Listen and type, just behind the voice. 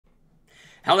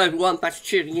Hello everyone, thanks for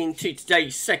tuning in to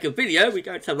today's second video. We're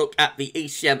going to have a look at the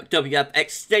GWV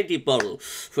extended model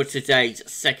for today's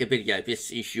second video.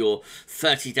 This is your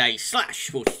 30-day /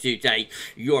 42-day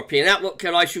European outlook,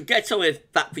 and I shall get on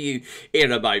with that for you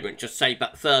in a moment. Just say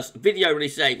that first video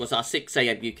release today was our 6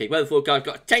 AM UK weather forecast.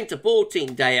 Got a 10 to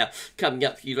 14 day coming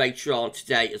up for you later on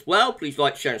today as well. Please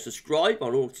like, share and subscribe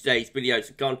on all today's videos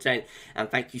and content, and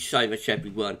thank you so much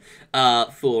everyone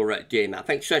for doing that.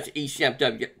 Thanks so much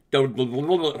to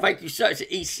Thank you so much to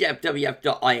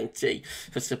ECFWF.int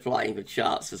for supplying the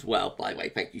charts as well, by the way.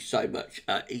 Thank you so much,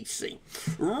 EC.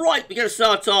 Right, we're going to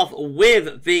start off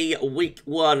with the week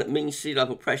 1 mean sea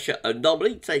level pressure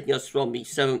anomaly, taking us from the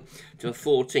 7th to the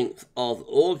 14th of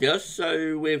August.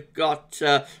 So we've got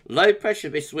low pressure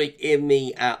this week in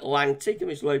the Atlantic, and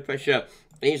this low pressure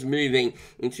is moving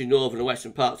into northern and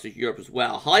western parts of Europe as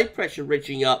well. High pressure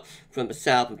ridging up from the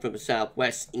south and from the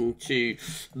southwest into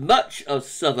much of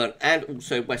southern and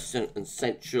also western and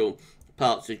central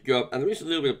parts of Europe. And there is a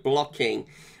little bit of blocking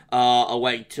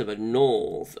away to the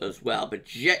north as well. But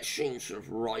jet streams sort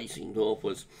of rising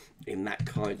northwards in that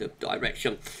kind of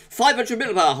direction. 500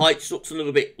 millibar heights looks a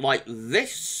little bit like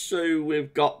this. So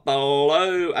we've got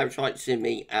below average heights in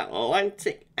the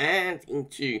Atlantic and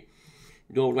into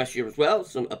Northwest Europe as well,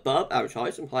 some above average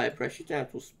heights, some higher pressure down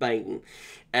to Spain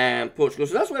and Portugal.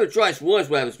 So that's where the driest, warmest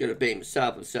weather is going to be in the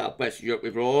south and southwest of Europe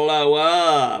with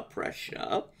lower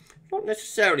pressure. Not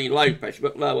necessarily low pressure,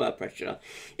 but lower pressure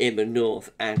in the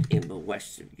north and in the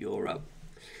west of Europe.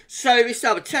 So this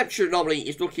time, the temperature anomaly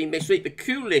is looking this week. The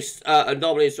coolest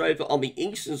anomalies are over on the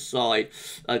eastern side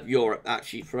of Europe,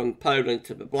 actually, from Poland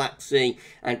to the Black Sea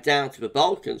and down to the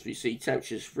Balkans. We see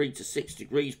temperatures 3 to 6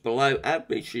 degrees below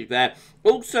average there.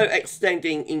 Also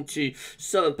extending into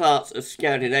southern parts of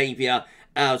Scandinavia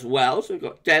as well. So we've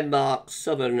got Denmark,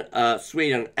 southern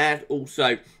Sweden, and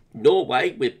also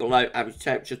Norway with below average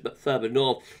temperatures, but further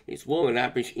north it's warmer than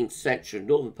average in central and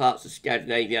northern parts of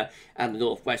Scandinavia and the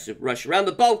northwest of Russia. Around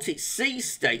the Baltic Sea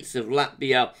states of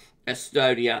Latvia,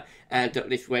 Estonia and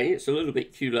Lithuania, it's a little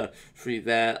bit cooler through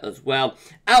there as well.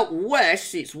 Out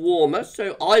west it's warmer,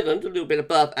 so Ireland a little bit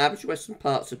above average, western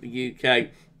parts of the UK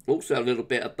also a little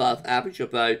bit above average,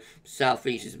 although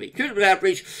southeast is a bit cooler than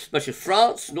average. Much of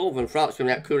France, northern France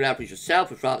coming out cooler than average, the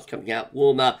south of France coming out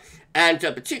warmer, and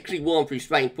particularly warm through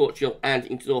Spain, Portugal, and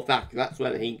into North Africa. That's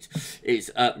where the heat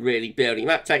is really building.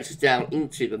 That takes us down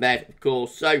into the Med, of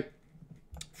course. So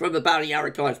from the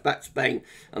Balearic Islands back to Spain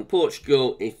and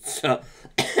Portugal, it's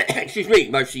excuse me,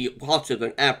 mostly hotter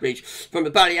than average. From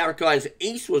the Balearic Islands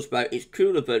eastwards, though, it's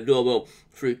cooler than normal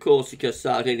through Corsica,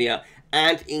 Sardinia,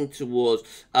 and in towards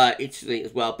Italy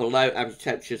as well, below average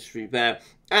temperatures through there,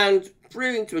 and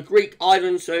through into the Greek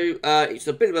islands. So it's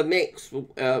a bit of a mix.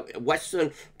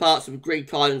 Western parts of the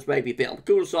Greek islands maybe a bit on the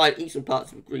cooler side, eastern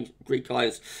parts of the Greek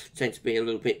islands tend to be a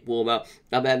little bit warmer,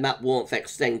 and then that warmth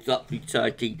extends up through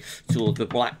Turkey toward the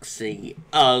Black Sea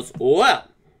as well.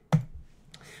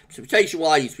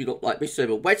 Precipitation-wise, we look like this. So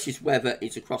the wettest weather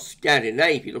is across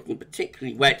Scandinavia, looking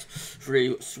particularly wet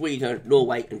through Sweden,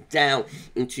 Norway, and down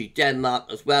into Denmark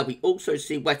as well. We also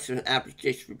see wetter than average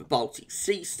conditions through the Baltic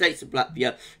Sea states of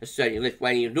Latvia, Estonia,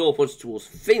 Lithuania, northwards towards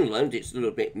Finland. It's a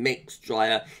little bit mixed,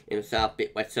 drier in the south,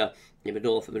 bit wetter in the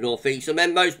north and the northeast, and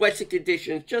then most wetter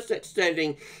conditions just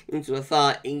extending into the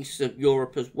far east of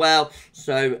Europe as well.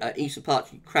 So eastern parts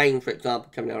of Ukraine, for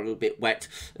example, coming out a little bit wet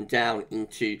and down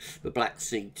into the Black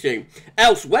Sea too.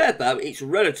 Elsewhere, though, it's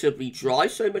relatively dry.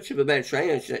 So much of the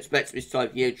Mediterranean, as you'd expect this time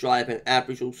of year, drier than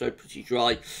average. Also pretty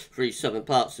dry through southern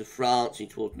parts of France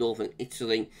and towards northern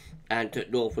Italy and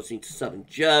northwards into southern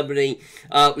Germany.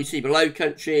 We see the Low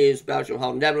Countries, Belgium,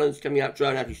 Holland, Netherlands coming out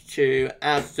dry on average too,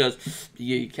 as does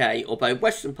the UK. Although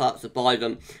western parts of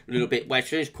Ireland a little bit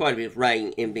wetter. There's quite a bit of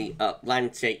rain in the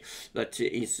Atlantic, but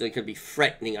it is going to be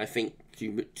threatening, I think,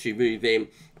 to move in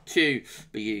to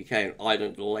the UK and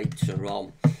Ireland later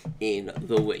on in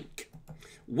the week.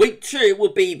 Week 2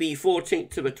 will be the 14th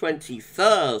to the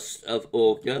 21st of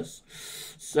August.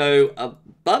 So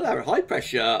above average high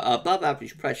pressure, above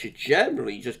average pressure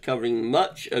generally just covering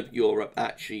much of Europe.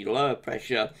 Actually, lower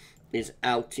pressure is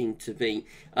out into the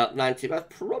Atlantic.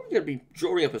 That's probably going to be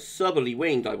drawing up a southerly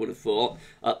wind, I would have thought,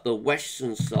 at the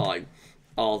western side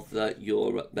of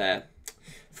Europe there.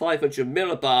 500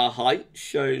 millibar height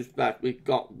shows that we've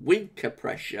got weaker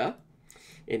pressure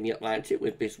in the Atlantic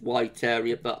with this white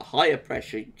area, but higher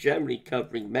pressure generally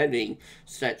covering many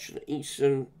central and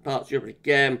eastern parts of Europe.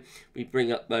 Again, we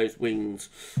bring up those winds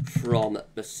from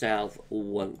the south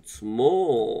once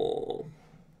more.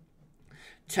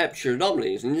 Temperature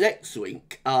anomalies next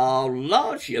week are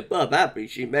largely above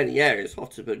average in many areas,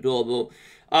 hotter than normal.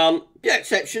 The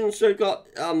exceptions, so we've got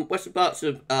western parts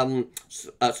of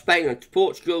Spain and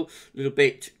Portugal, a little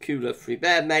bit cooler through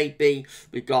there maybe.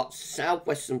 We've got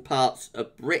southwestern parts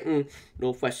of Britain,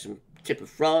 northwestern tip of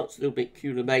France, a little bit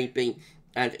cooler maybe.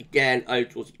 And again, over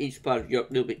towards the east part of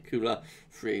Europe, a little bit cooler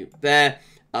through there.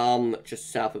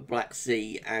 Just south of Black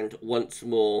Sea, and once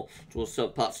more towards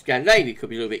some parts of Scandinavia could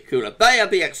be a little bit cooler. But there'll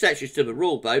be exceptions to the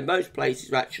rule, though. Most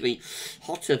places are actually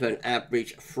hotter than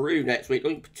average through next week.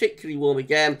 Looking particularly warm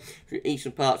again through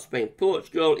eastern parts of Spain and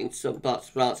Portugal, into some parts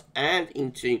of France, and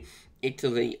into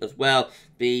Italy as well.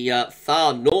 The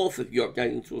far north of Europe,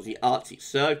 going towards the Arctic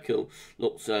Circle,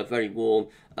 looks very warm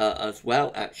as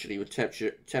well, actually, with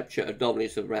temperature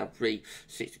anomalies of around 3-6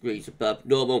 degrees above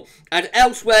normal. And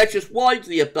elsewhere, just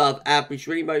widely above average,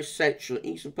 really most central and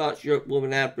eastern parts of Europe, warmer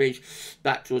than average,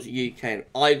 back towards the UK and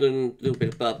Ireland, a little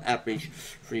bit above average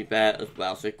through there as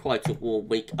well. So quite a warm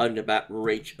week under that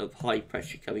ridge of high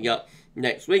pressure coming up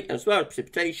next week. As well as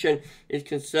precipitation is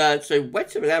concerned, so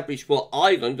wetter than average for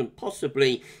Ireland and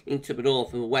possibly into the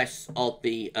north and west of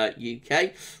the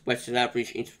UK, wetter than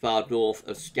average into far north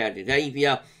of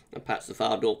Scandinavia, and perhaps the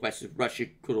far northwest of Russia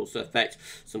could also affect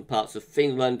some parts of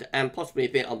Finland, and possibly a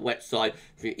bit on the wet side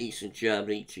through eastern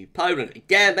Germany to Poland.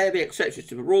 Again, there may be exceptions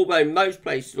to the rule, though most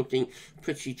places looking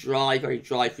pretty dry, very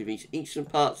dry through these eastern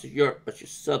parts of Europe, but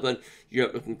just southern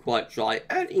Europe looking quite dry,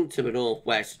 and into the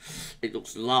northwest it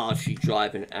looks largely dry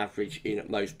than average in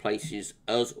most places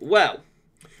as well.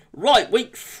 Right,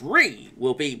 week 3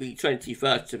 will be the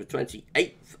 21st to the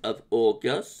 28th of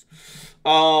August.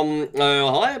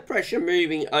 Higher pressure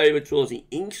moving over towards the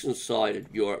eastern side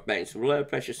of Europe, then some lower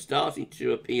pressure starting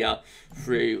to appear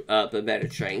through the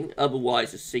Mediterranean.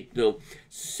 Otherwise, the signal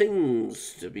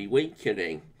seems to be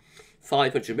weakening.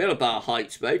 500 millibar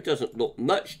heights, though, doesn't look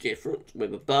much different,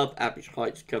 with above average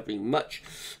heights covering much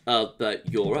of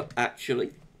Europe,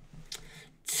 actually.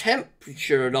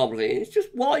 Temperature anomaly is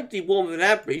just widely warmer than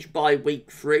average by week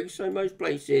 3, so most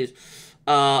places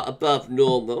are above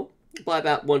normal by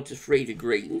about 1 to 3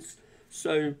 degrees.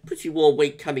 So pretty warm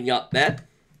week coming up there.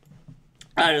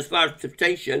 And as far as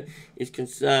precipitation is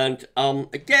concerned,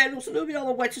 again, also a little bit on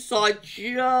the wetter side,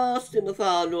 just in the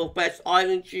far northwest,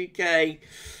 Ireland, UK,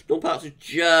 north parts of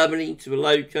Germany to the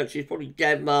Low Countries, probably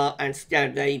Denmark and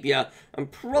Scandinavia, and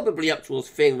probably up towards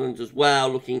Finland as well,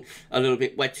 looking a little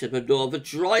bit wetter than north. The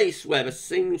driest weather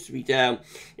seems to be down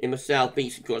in the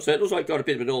southeastern corner, so it looks like got a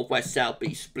bit of a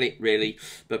northwest-southeast split, really,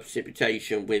 but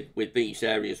precipitation with these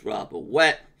areas rather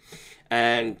wet.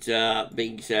 And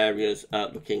these areas are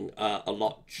looking a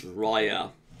lot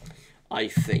drier, I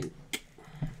think.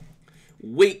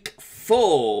 Week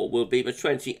 4 will be the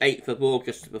 28th of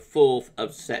August to the 4th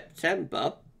of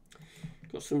September.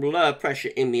 Got some lower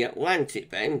pressure in the Atlantic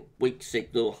then. Weak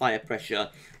signal, higher pressure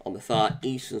on the far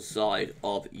eastern side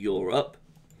of Europe.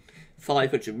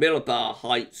 500 millibar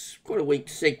heights, quite a weak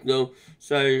signal,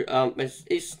 so there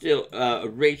is still a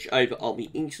ridge over on the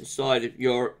eastern side of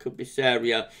Europe. Could this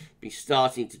area be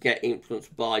starting to get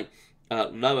influenced by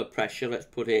lower pressure? Let's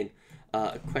put in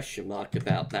a question mark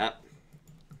about that.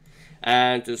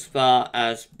 And as far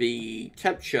as the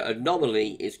temperature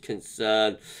anomaly is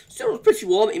concerned, still pretty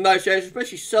warm in most areas,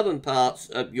 especially southern parts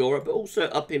of Europe, but also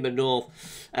up in the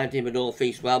north and in the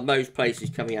northeast, while most places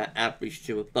coming out average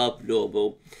to above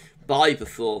normal by the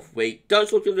 4th week.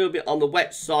 Does look a little bit on the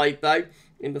wet side, though,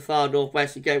 in the far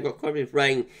northwest. Again, we've got quite a bit of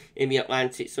rain in the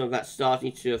Atlantic. Some of that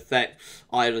starting to affect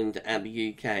Ireland and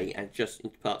the UK, and just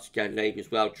into parts of Scandinavia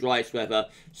as well. Driest weather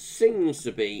seems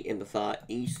to be in the far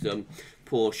eastern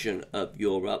portion of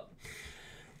Europe.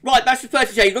 Right, that's the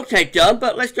 30-day look ahead done,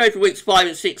 but let's go for weeks 5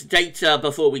 and 6 data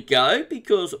before we go,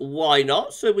 because why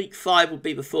not? So week 5 will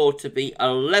be the 4th to the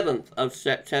 11th of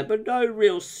September. No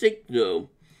real signal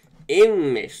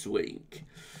in this week.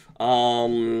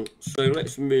 So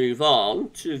let's move on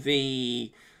to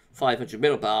the 500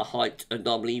 millibar height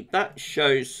anomaly. That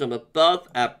shows some above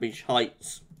average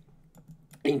heights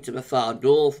into the far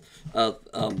north of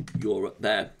Europe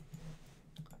there.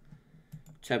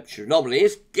 Temperature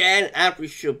anomalies, again,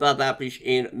 average to above average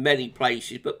in many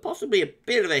places, but possibly a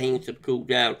bit of a hint of cool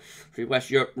down through West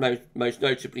Europe, most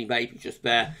notably maybe just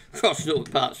there across northern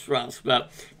parts of France,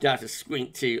 but down to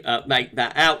squint to make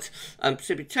that out.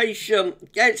 Precipitation,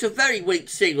 again, it's a very weak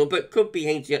signal, but could be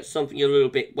hinting at something a little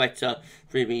bit wetter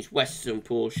through these western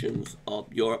portions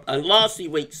of Europe. And lastly,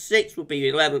 week 6 will be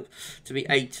the 11th to the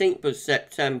 18th of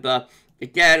September.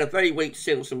 Again, a very weak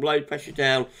signal, some low pressure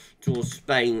down towards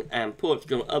Spain and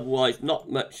Portugal. Otherwise,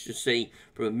 not much to see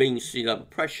from a mean sea level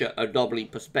pressure anomaly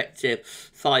perspective.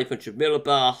 500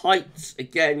 millibar heights,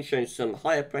 again, showing some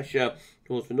higher pressure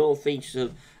towards the northeast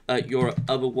of Europe.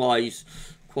 Otherwise,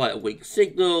 quite a weak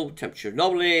signal. Temperature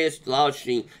anomalies,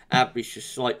 largely average to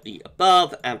slightly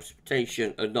above. And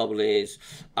precipitation anomalies,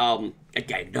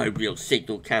 again, no real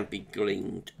signal can be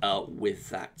gleaned with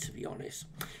that, to be honest.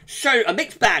 So, a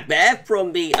mixed bag there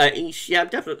from the ECM.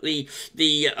 Definitely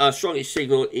the strongest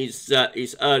signal is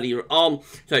earlier on.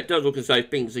 So, it does look as though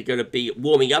things are going to be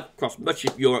warming up across much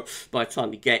of Europe by the time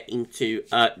we get into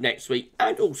next week.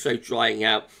 And also drying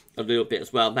out a little bit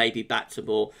as well, maybe back to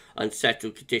more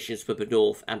unsettled conditions for the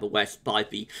north and the west by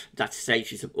the latter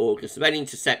stages of August. Then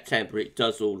into September, it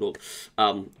does all look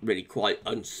really quite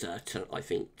uncertain, I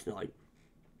think, tonight.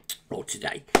 Or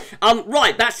today.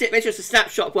 Right, that's it. That's just a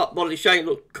snapshot of what model is showing.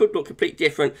 Could look completely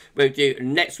different when we do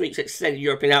next week's Extended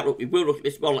European Outlook. We will look at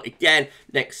this model again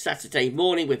next Saturday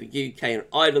morning with a UK and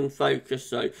Ireland focus,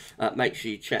 so make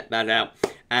sure you check that out.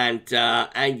 And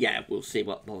yeah, we'll see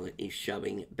what model is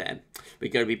showing then. We're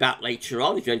going to be back later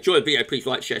on. If you enjoyed the video, please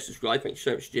like, share, subscribe. Thank you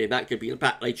so much for doing that. Going to be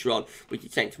back later on with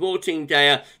your 10 to 14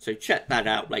 day, so check that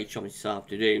out later on this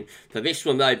afternoon. For this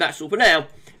one though, that's all for now,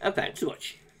 and thanks for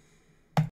watching.